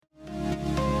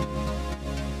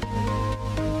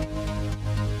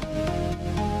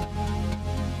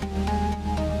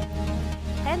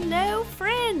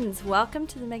friends, welcome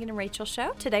to the Megan and Rachel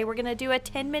Show. Today we're going to do a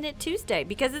 10-minute Tuesday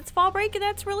because it's fall break and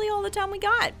that's really all the time we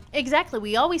got. Exactly.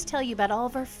 We always tell you about all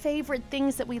of our favorite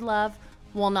things that we love.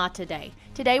 Well, not today.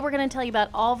 Today we're going to tell you about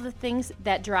all of the things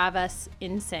that drive us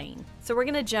insane. So we're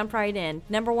going to jump right in.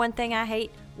 Number one thing I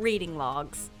hate, reading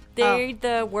logs. They're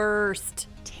the worst.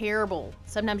 Terrible.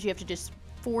 Sometimes you have to just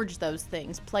forge those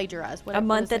things, plagiarize. A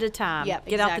month at a time. Yep,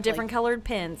 Get out the different colored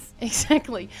pens.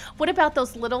 Exactly. What about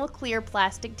those little clear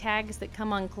plastic tags that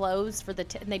come on clothes for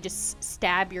and they just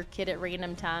stab your kid at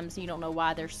random times and you don't know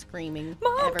why they're screaming.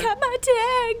 Mom, cut my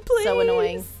tag, please. So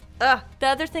annoying. The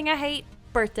other thing I hate,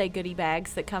 birthday goodie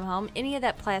bags that come home. Any of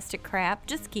that plastic crap,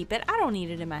 just keep it. I don't need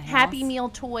it in my house. Happy Meal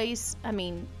toys. I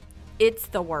mean, it's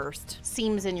the worst.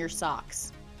 Seams in your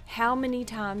socks. How many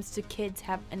times do kids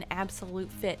have an absolute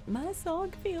fit? My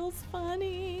sock feels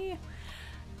funny.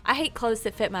 I hate clothes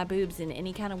that fit my boobs in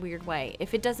any kind of weird way.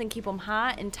 If it doesn't keep them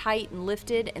high and tight and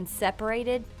lifted and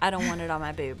separated, I don't want it on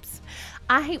my boobs.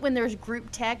 I hate when there's group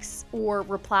texts or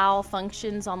reply all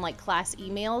functions on like class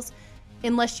emails.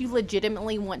 Unless you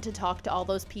legitimately want to talk to all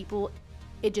those people,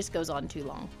 it just goes on too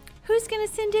long. Who's going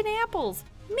to send in apples?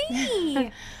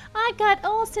 Me. I got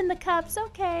Ulst in the cups,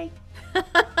 okay.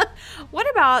 What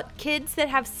about kids that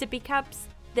have sippy cups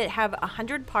that have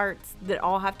 100 parts that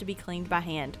all have to be cleaned by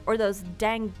hand? Or those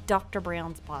dang Dr.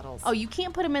 Brown's bottles? Oh, you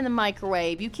can't put them in the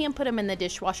microwave. You can't put them in the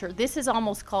dishwasher. This is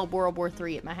almost called World War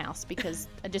III at my house because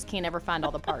I just can't ever find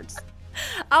all the parts.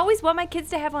 I always want my kids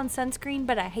to have on sunscreen,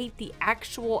 but I hate the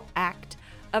actual act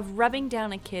of rubbing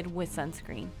down a kid with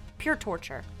sunscreen. Pure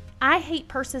torture. I hate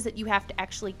purses that you have to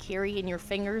actually carry in your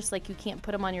fingers, like you can't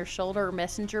put them on your shoulder or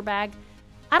messenger bag.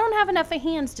 I don't have enough of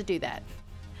hands to do that.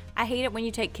 I hate it when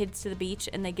you take kids to the beach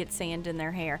and they get sand in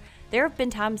their hair. There have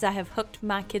been times I have hooked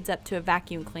my kids up to a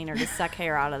vacuum cleaner to suck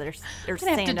hair out of their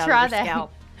sand out of their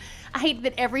scalp. I hate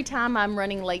that every time I'm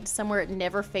running late somewhere, it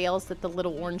never fails that the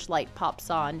little orange light pops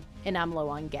on and I'm low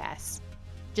on gas.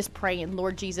 Just praying,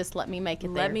 Lord Jesus, let me make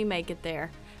it there. Let me make it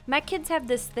there. My kids have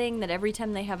this thing that every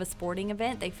time they have a sporting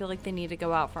event, they feel like they need to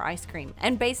go out for ice cream.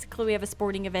 And basically, we have a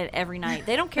sporting event every night.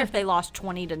 They don't care if they lost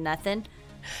 20-0.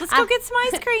 Let's go get some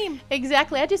ice cream.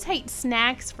 Exactly. I just hate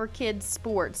snacks for kids'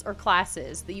 sports or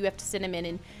classes that you have to send them in.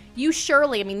 And you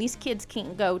surely, I mean, these kids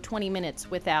can't go 20 minutes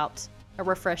without a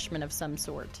refreshment of some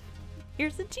sort.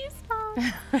 Here's a juice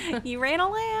box. You ran a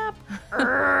lap.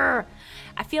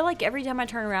 I feel like every time I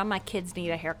turn around, my kids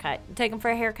need a haircut. Take them for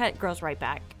a haircut, it grows right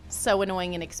back. So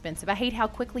annoying and expensive. I hate how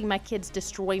quickly my kids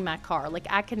destroy my car. Like,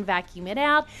 I can vacuum it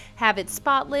out, have it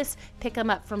spotless, pick them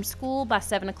up from school by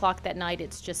 7 o'clock that night.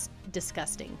 It's just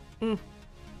disgusting.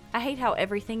 I hate how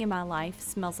everything in my life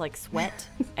smells like sweat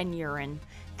and urine.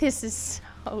 This is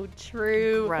so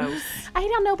true. Gross. I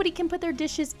hate how nobody can put their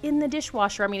dishes in the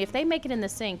dishwasher. I mean, if they make it in the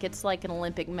sink, it's like an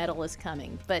Olympic medal is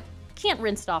coming. But can't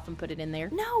rinse it off and put it in there.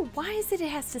 No, why is it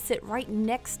has to sit right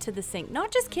next to the sink?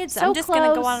 Not just kids. So I'm just going to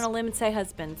go close. out on a limb and say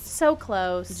husbands. So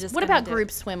close. Just What gonna about do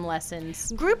group swim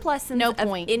lessons? Group lessons No of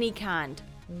point. any kind.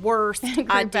 Worst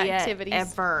Group idea activities.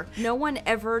 ever. No one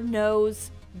ever knows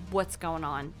what's going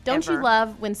on. Don't ever. you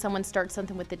love when someone starts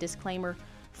something with the disclaimer?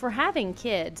 For having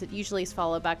kids, it usually is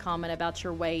followed by a comment about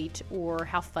your weight or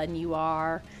how fun you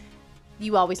are.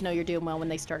 You always know you're doing well when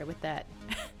they started with that.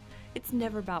 It's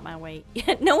never about my weight.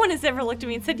 No one has ever looked at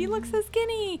me and said, you look so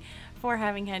skinny for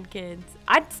having had kids.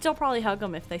 I'd still probably hug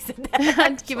them if they said that.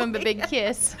 I'd give them a big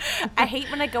kiss. I hate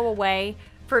when I go away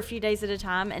for a few days at a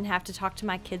time and have to talk to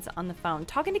my kids on the phone.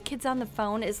 Talking to kids on the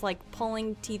phone is like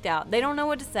pulling teeth out. They don't know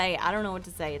what to say. I don't know what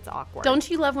to say. It's awkward. Don't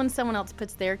you love when someone else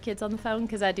puts their kids on the phone?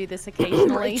 Because I do this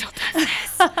occasionally. Rachel does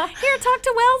this. Here, talk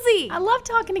to Wellesley. I love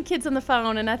talking to kids on the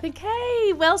phone, and I think,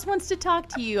 hey, Wells wants to talk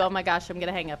to you. Oh my gosh, I'm going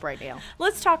to hang up right now.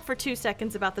 Let's talk for 2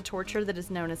 seconds about the torture that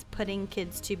is known as putting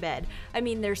kids to bed. I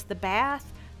mean, there's the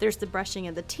bath. There's the brushing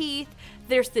of the teeth.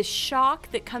 There's this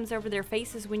shock that comes over their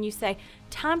faces when you say,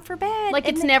 time for bed. Like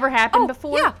it's never happened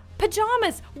before? Yeah,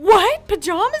 pajamas. What?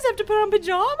 Pajamas? Have to put on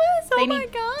pajamas? They Oh my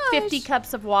need gosh. 50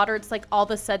 cups of water. It's like all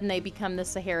of a sudden they become the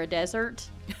Sahara Desert.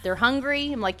 They're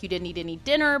hungry. I'm like, you didn't eat any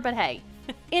dinner, but hey,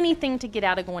 anything to get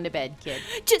out of going to bed, kid.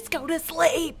 Just go to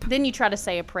sleep. Then you try to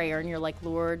say a prayer and you're like,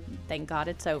 Lord, thank God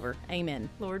it's over. Amen.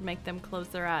 Lord, make them close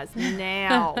their eyes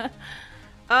now.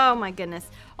 Oh my goodness.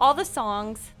 All the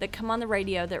songs that come on the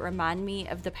radio that remind me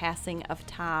of the passing of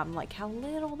time, like how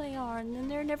little they are and then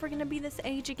they're never going to be this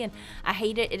age again. I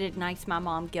hate it. It ignites my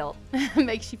mom guilt.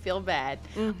 Makes you feel bad.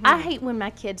 Mm-hmm. I hate when my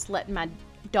kids let my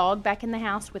dog back in the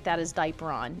house without his diaper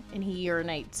on and he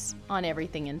urinates on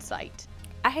everything in sight.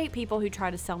 I hate people who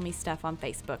try to sell me stuff on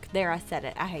Facebook. There, I said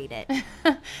it. I hate it.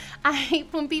 I hate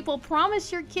when people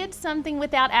promise your kids something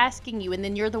without asking you and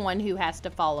then you're the one who has to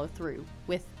follow through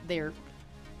with their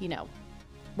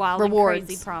Wild rewards. and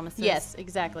crazy promises. Yes,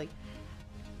 exactly.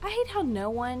 I hate how no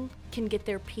one can get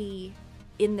their pee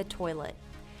in the toilet.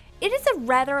 It is a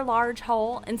rather large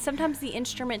hole, and sometimes the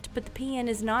instrument to put the pee in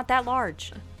is not that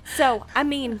large. So, I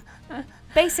mean,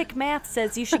 basic math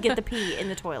says you should get the pee in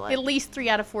the toilet. At least 3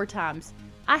 out of 4 times.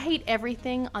 I hate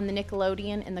everything on the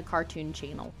Nickelodeon and the Cartoon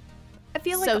Channel. I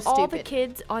feel So like all the stupid.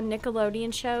 kids on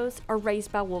Nickelodeon shows are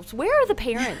raised by wolves. Where are the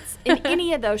parents in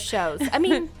any of those shows? I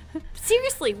mean,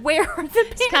 seriously, where are the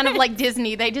parents? It's kind of like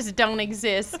Disney. They just don't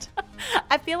exist.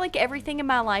 I feel like everything in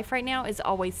my life right now is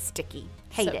always sticky.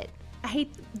 Hate So, it. I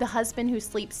hate the husband who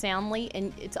sleeps soundly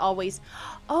and it's always,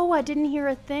 oh, I didn't hear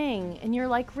a thing. And you're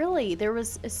like, really? There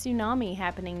was a tsunami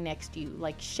happening next to you,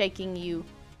 like shaking you.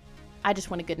 I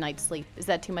just want a good night's sleep. Is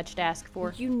that too much to ask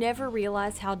for? You never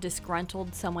realize how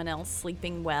disgruntled someone else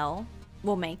sleeping well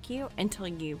will make you until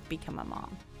you become a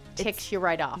mom. Ticks you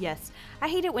right off. Yes. I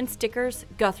hate it when stickers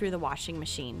go through the washing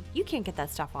machine. You can't get that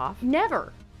stuff off.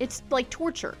 Never. It's like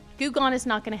torture. Goo Gone is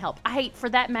not going to help. I hate, for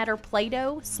that matter,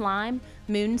 Play-Doh, slime,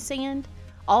 moon sand,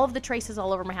 all of the traces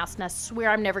all over my house, and I swear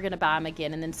I'm never going to buy them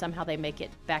again, and then somehow they make it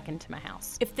back into my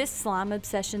house. If this slime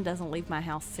obsession doesn't leave my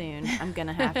house soon, I'm going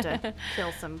to have to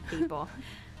kill some people.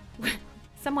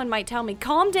 Someone might tell me,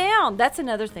 calm down. That's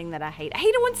another thing that I hate. I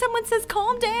hate it when someone says,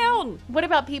 calm down. What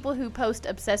about people who post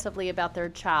obsessively about their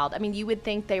child? I mean, you would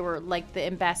think they were like the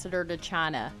ambassador to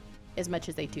China as much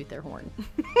as they toot their horn.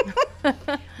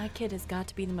 My kid has got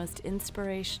to be the most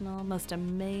inspirational, most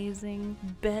amazing,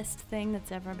 best thing that's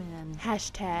ever been.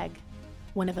 Hashtag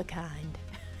one of a kind.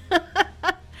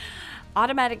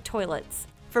 Automatic toilets.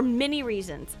 For many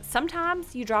reasons.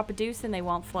 Sometimes you drop a deuce and they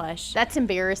won't flush. That's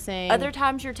embarrassing. Other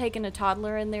times you're taking a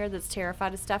toddler in there that's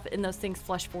terrified of stuff, and those things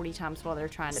flush 40 times while they're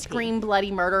trying to Scream bloody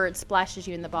murder, it splashes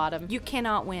you in the bottom. pee. You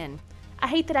cannot win. I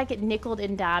hate that I get nickeled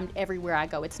and dimed everywhere I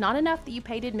go. It's not enough that you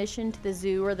paid admission to the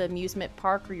zoo or the amusement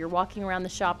park or you're walking around the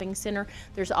shopping center.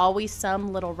 There's always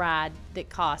some little ride that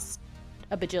costs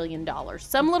 $1 bajillion.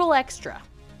 Some little extra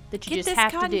that you Get just this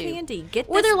have to cotton do. candy. Get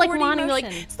Or this they're like 4D whining, you're like,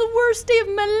 motion. it's the worst day of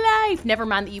my life. Never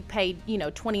mind that you paid,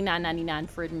 $29.99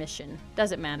 for admission.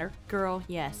 Doesn't matter. Girl,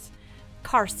 yes.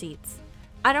 Car seats.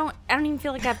 I don't even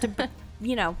feel like I have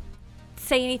to,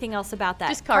 say anything else about that.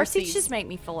 Just car seats seats. just make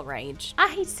me full of rage. I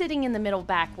hate sitting in the middle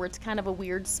back where it's kind of a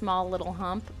weird, small little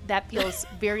hump. That feels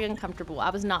very uncomfortable. I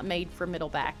was not made for middle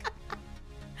back.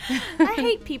 I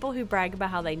hate people who brag about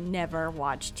how they never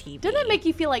watch TV. Doesn't that make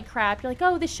you feel like crap? You're like,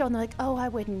 oh, this show, and they're like, oh, I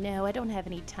wouldn't know. I don't have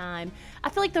any time. I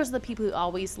feel like those are the people who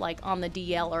always, like, on the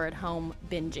DL or at home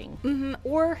binging.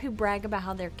 Or who brag about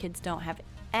how their kids don't have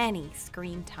any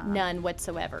screen time. None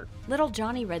whatsoever. Little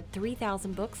Johnny read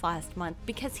 3,000 books last month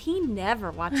because he never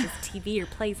watches TV or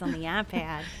plays on the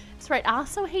iPad. That's right. I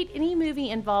also hate any movie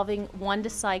involving Wanda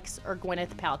Sykes or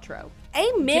Gwyneth Paltrow.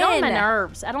 Amen. Get on my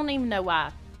nerves. I don't even know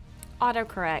why.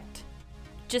 Autocorrect.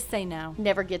 Just say no.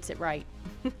 Never gets it right.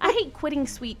 I hate quitting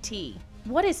sweet tea.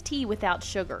 What is tea without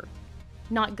sugar?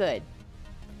 Not good.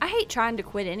 I hate trying to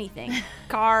quit anything.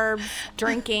 Carbs,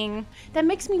 drinking. That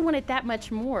makes me want it that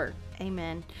much more.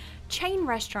 Amen. Chain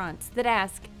restaurants that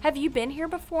ask, have you been here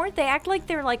before? They act like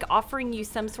they're like offering you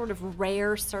some sort of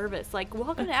rare service. Like,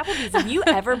 welcome to Applebee's. Have you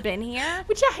ever been here?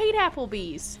 Which I hate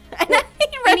Applebee's. And I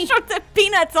hate restaurants with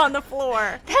peanuts on the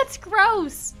floor. That's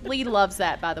gross. Lee loves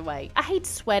that, by the way. I hate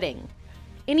sweating.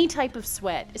 Any type of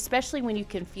sweat, especially when you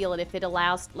can feel it. If it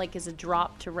allows, like, as a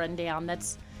drop to run down,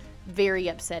 that's very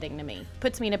upsetting to me.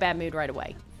 Puts me in a bad mood right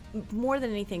away. More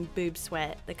than anything, boob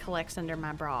sweat that collects under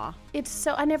my bra. It's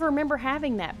so, I never remember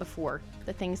having that before,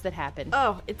 the things that happen.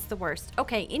 Oh, it's the worst.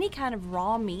 Okay, any kind of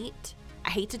raw meat, I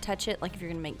hate to touch it, like if you're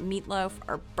going to make meatloaf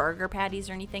or burger patties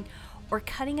or anything, or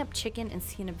cutting up chicken and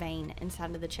seeing a vein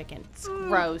inside of the chicken. It's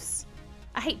gross.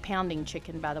 I hate pounding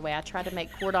chicken, by the way. I try to make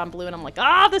cordon bleu, and I'm like,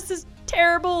 this is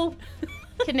terrible.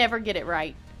 Can never get it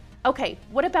right. Okay,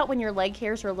 what about when your leg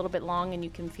hairs are a little bit long and you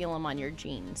can feel them on your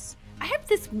jeans? I have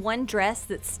this one dress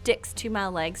that sticks to my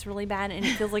legs really bad, and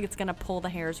it feels like it's going to pull the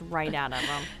hairs right out of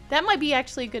them. That might be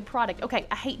actually a good product. Okay,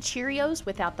 I hate Cheerios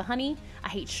without the honey. I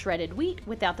hate shredded wheat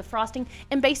without the frosting.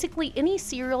 And basically any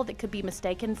cereal that could be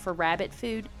mistaken for rabbit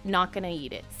food, not going to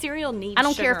eat it. Cereal needs I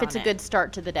don't care if sugar it's on a it. good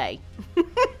start to the day.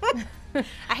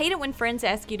 I hate it when friends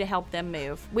ask you to help them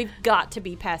move. We've got to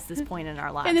be past this point in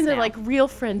our lives And then they're now. like, real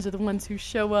friends are the ones who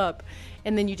show up.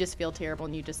 And then you just feel terrible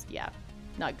and you just,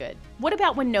 not good. What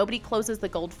about when nobody closes the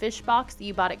goldfish box that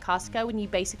you bought at Costco and you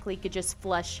basically could just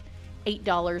flush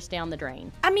 $8 down the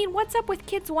drain? I mean, what's up with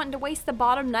kids wanting to waste the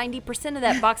bottom 90% of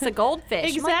that box of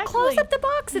goldfish? I'm like, Exactly. close up the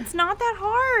box. It's not that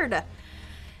hard.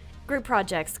 Group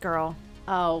projects, girl.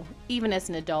 Oh, even as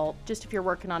an adult, just if you're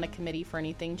working on a committee for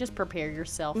anything, just prepare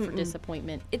yourself for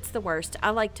disappointment. It's the worst. I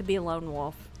like to be a lone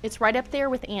wolf. It's right up there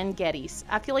with Ann Geddes.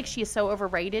 I feel like she is so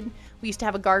overrated. We used to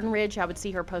have a Garden Ridge. I would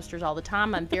see her posters all the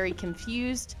time. I'm very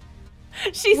confused.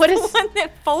 She's the one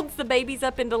that folds the babies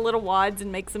up into little wads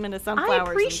and makes them into sunflowers.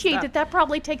 I appreciate that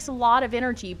probably takes a lot of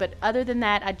energy, but other than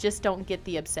that, I just don't get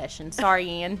the obsession. Sorry,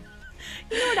 Ann.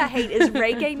 You know what I hate is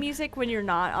reggae music when you're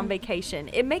not on vacation.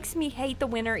 It makes me hate the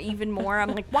winter even more.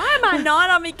 I'm like, why am I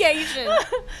not on vacation?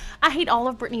 I hate all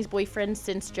of Brittany's boyfriends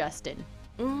since Justin.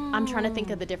 I'm trying to think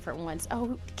of the different ones.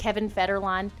 Oh, Kevin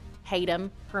Federline, hate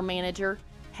him. Her manager,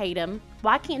 hate him.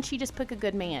 Why can't she just pick a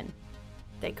good man?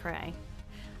 They cray.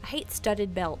 I hate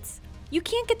studded belts. You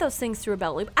can't get those things through a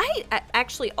belt loop. I hate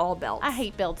actually all belts. I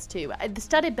hate belts too. The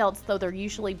studded belts, though, they're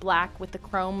usually black with the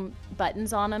chrome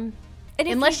buttons on them. And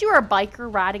unless you are a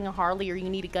biker riding a Harley or you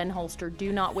need a gun holster,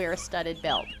 do not wear a studded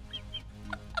belt.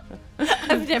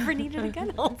 I've never needed a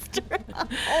gun holster my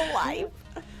whole life.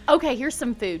 Okay, here's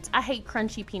some foods. I hate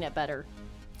crunchy peanut butter.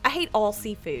 I hate all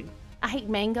seafood. I hate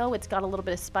mango. It's got a little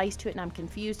bit of spice to it, and I'm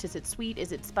confused. Is it sweet?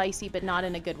 Is it spicy? But not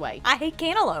in a good way. I hate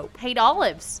cantaloupe. Hate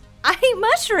olives. I hate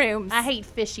mushrooms. I hate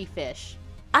fishy fish.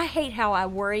 I hate how I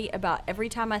worry about every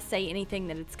time I say anything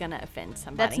that it's going to offend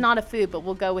somebody. That's not a food, but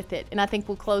we'll go with it. And I think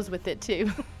we'll close with it,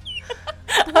 too.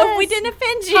 Hope we didn't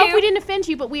offend you. Hope we didn't offend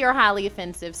you, but we are highly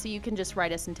offensive. So you can just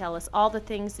write us and tell us all the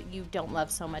things that you don't love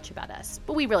so much about us.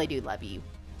 But we really do love you.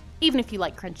 Even if you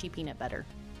like crunchy peanut butter.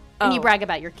 And you brag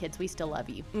about your kids, we still love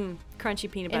you.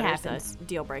 Crunchy peanut butter is a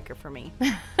deal breaker for me.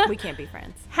 We can't be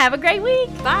friends. Have a great week.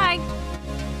 Bye.